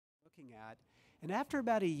looking at. And after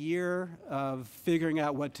about a year of figuring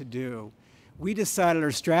out what to do, we decided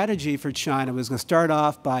our strategy for China was going to start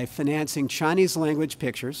off by financing Chinese language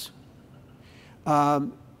pictures,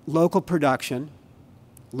 local production,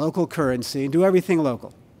 local currency, and do everything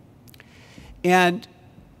local. And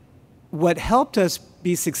what helped us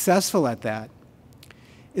be successful at that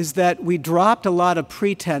is that we dropped a lot of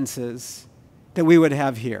pretenses that we would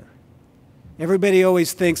have here. Everybody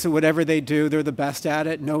always thinks that whatever they do, they're the best at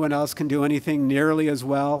it. No one else can do anything nearly as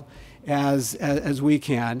well as we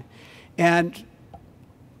can. And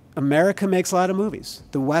America makes a lot of movies.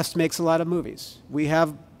 The West makes a lot of movies. We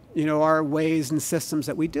have, our ways and systems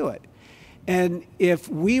that we do it. And if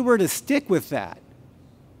we were to stick with that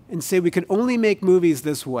and say we could only make movies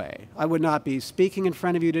this way, I would not be speaking in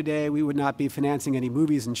front of you today. We would not be financing any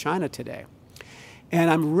movies in China today. And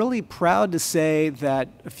I'm really proud to say that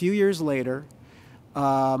a few years later,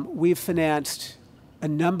 we've financed a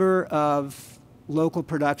number of local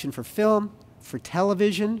production for film, for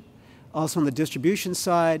television, also on the distribution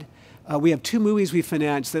side. We have 2 movies we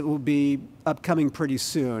financed that will be upcoming pretty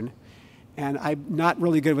soon. And I'm not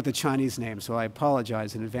really good with the Chinese name, so I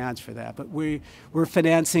apologize in advance for that. But we're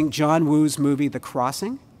financing John Woo's movie, The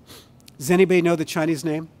Crossing. Does anybody know the Chinese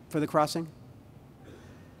name for The Crossing?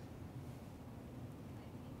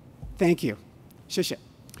 Thank you. 谢谢.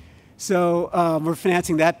 So we're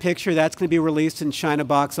financing that picture. That's going to be released in China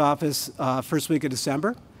box office first week of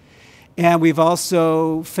December. And we've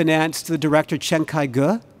also financed the director Chen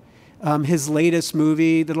Kai-ge, his latest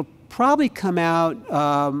movie that'll probably come out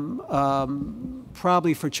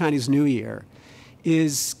probably for Chinese New Year,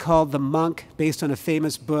 is called The Monk, based on a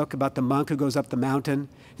famous book about the monk who goes up the mountain.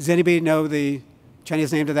 Does anybody know the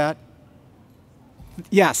Chinese name to that?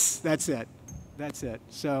 Yes, that's it. That's it.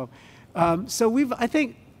 So we've, I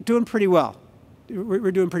think, doing pretty well.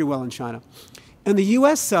 We're doing pretty well in China. On the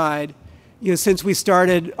U.S. side, since we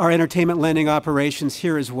started our entertainment lending operations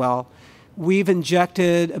here as well, we've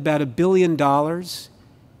injected about $1 billion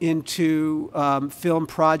into film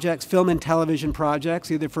projects, film and television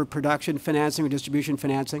projects, either for production financing or distribution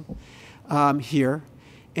financing here,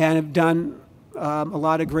 and have done a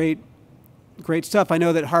lot of great stuff. I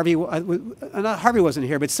know that Harvey wasn't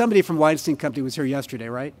here, but somebody from Weinstein Company was here yesterday,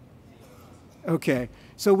 right? Okay.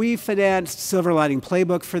 So we financed Silver Lining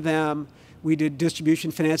Playbook for them. We did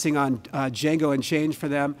distribution financing on Django Unchained for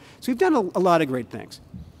them. So we've done a lot of great things.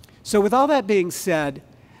 So with all that being said,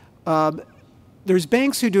 there's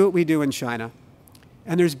banks who do what we do in China,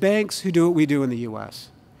 and there's banks who do what we do in the US.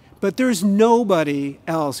 But there's nobody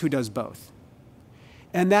else who does both.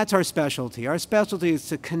 And that's our specialty. Our specialty is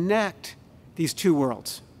to connect these 2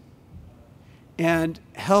 worlds and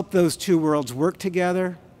help those 2 worlds work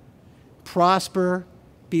together, prosper,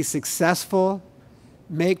 be successful,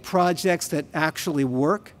 make projects that actually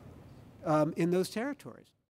work in those territories.